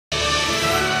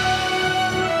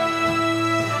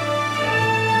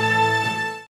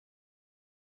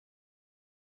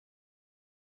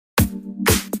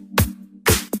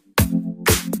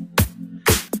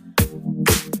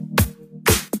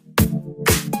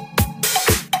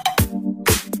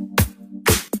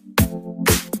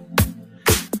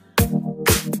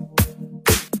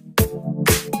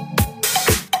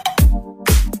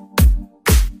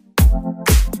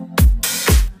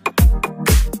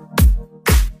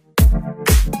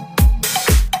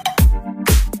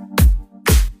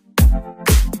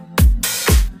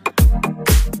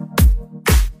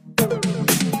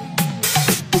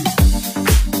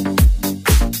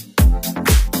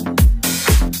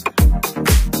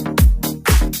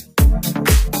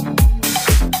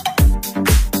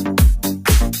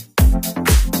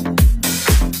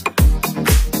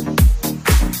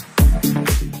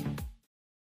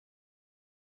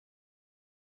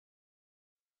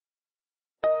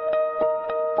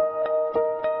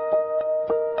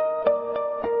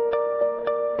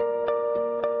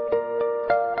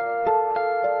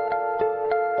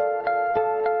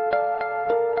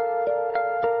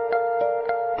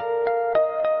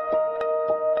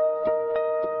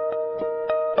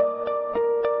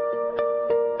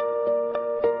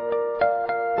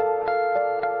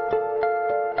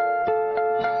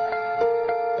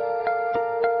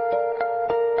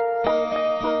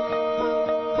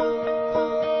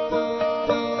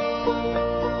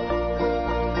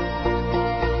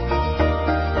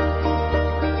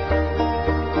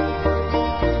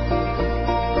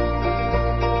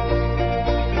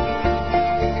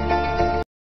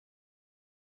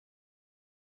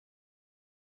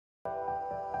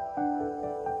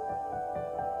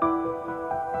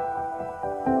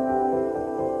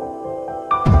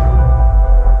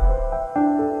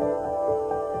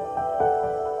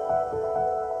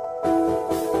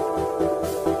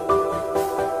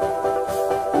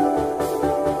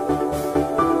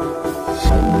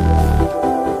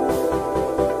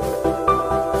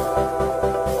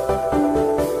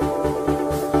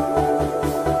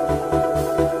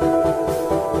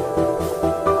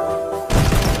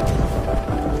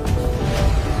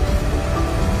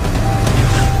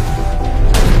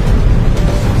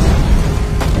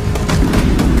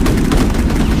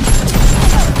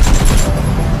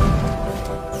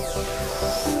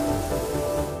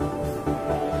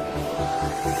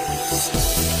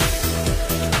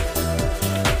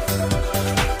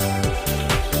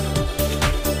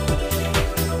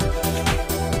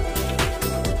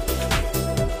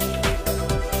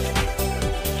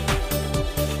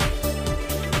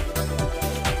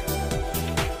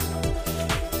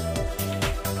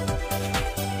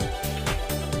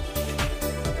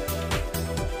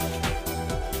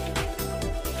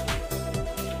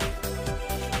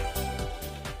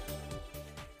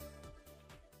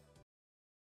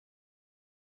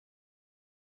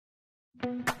The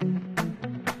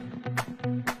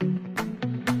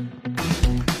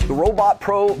Robot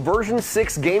Pro version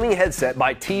 6 gaming headset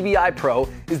by TVI Pro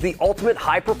is the ultimate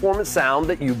high-performance sound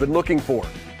that you've been looking for.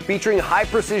 Featuring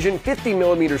high-precision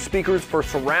 50mm speakers for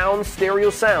surround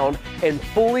stereo sound and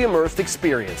fully immersed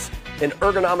experience. An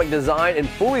ergonomic design and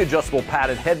fully adjustable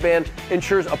padded headband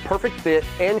ensures a perfect fit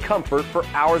and comfort for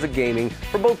hours of gaming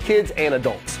for both kids and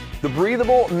adults. The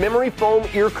breathable memory foam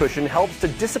ear cushion helps to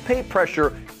dissipate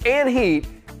pressure and heat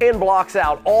and blocks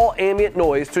out all ambient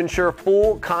noise to ensure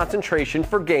full concentration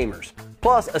for gamers.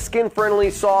 Plus, a skin-friendly,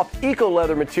 soft,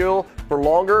 eco-leather material for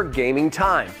longer gaming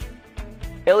time.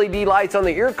 LED lights on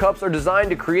the ear cups are designed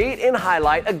to create and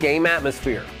highlight a game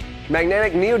atmosphere.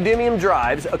 Magnetic neodymium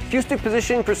drives, acoustic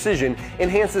positioning precision,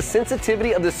 enhance the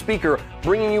sensitivity of the speaker,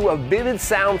 bringing you a vivid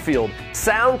sound field,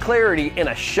 sound clarity, and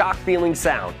a shock-feeling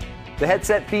sound. The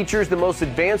headset features the most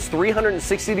advanced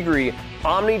 360-degree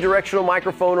omnidirectional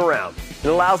microphone around. It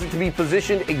allows it to be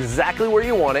positioned exactly where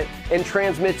you want it and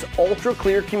transmits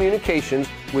ultra-clear communications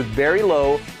with very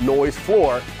low noise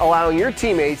floor, allowing your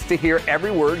teammates to hear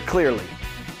every word clearly.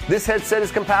 This headset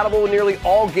is compatible with nearly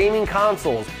all gaming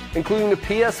consoles, including the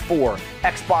PS4,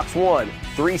 Xbox One,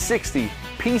 360,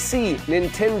 PC,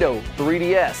 Nintendo,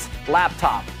 3DS,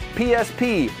 laptop,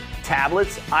 PSP,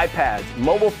 tablets, iPads,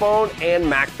 mobile phone, and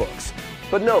MacBooks.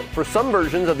 But note, for some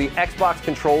versions of the Xbox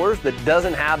controllers that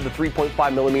doesn't have the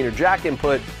 3.5mm jack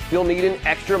input, you'll need an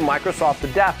extra Microsoft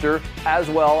adapter as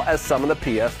well as some of the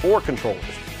PS4 controllers.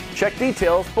 Check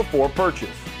details before purchase.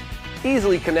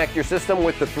 Easily connect your system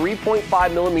with the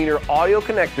 3.5mm audio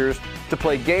connectors to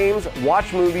play games,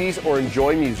 watch movies, or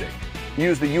enjoy music.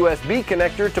 Use the USB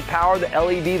connector to power the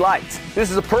LED lights.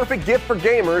 This is a perfect gift for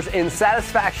gamers, and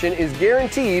satisfaction is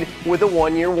guaranteed with a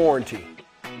 1-year warranty.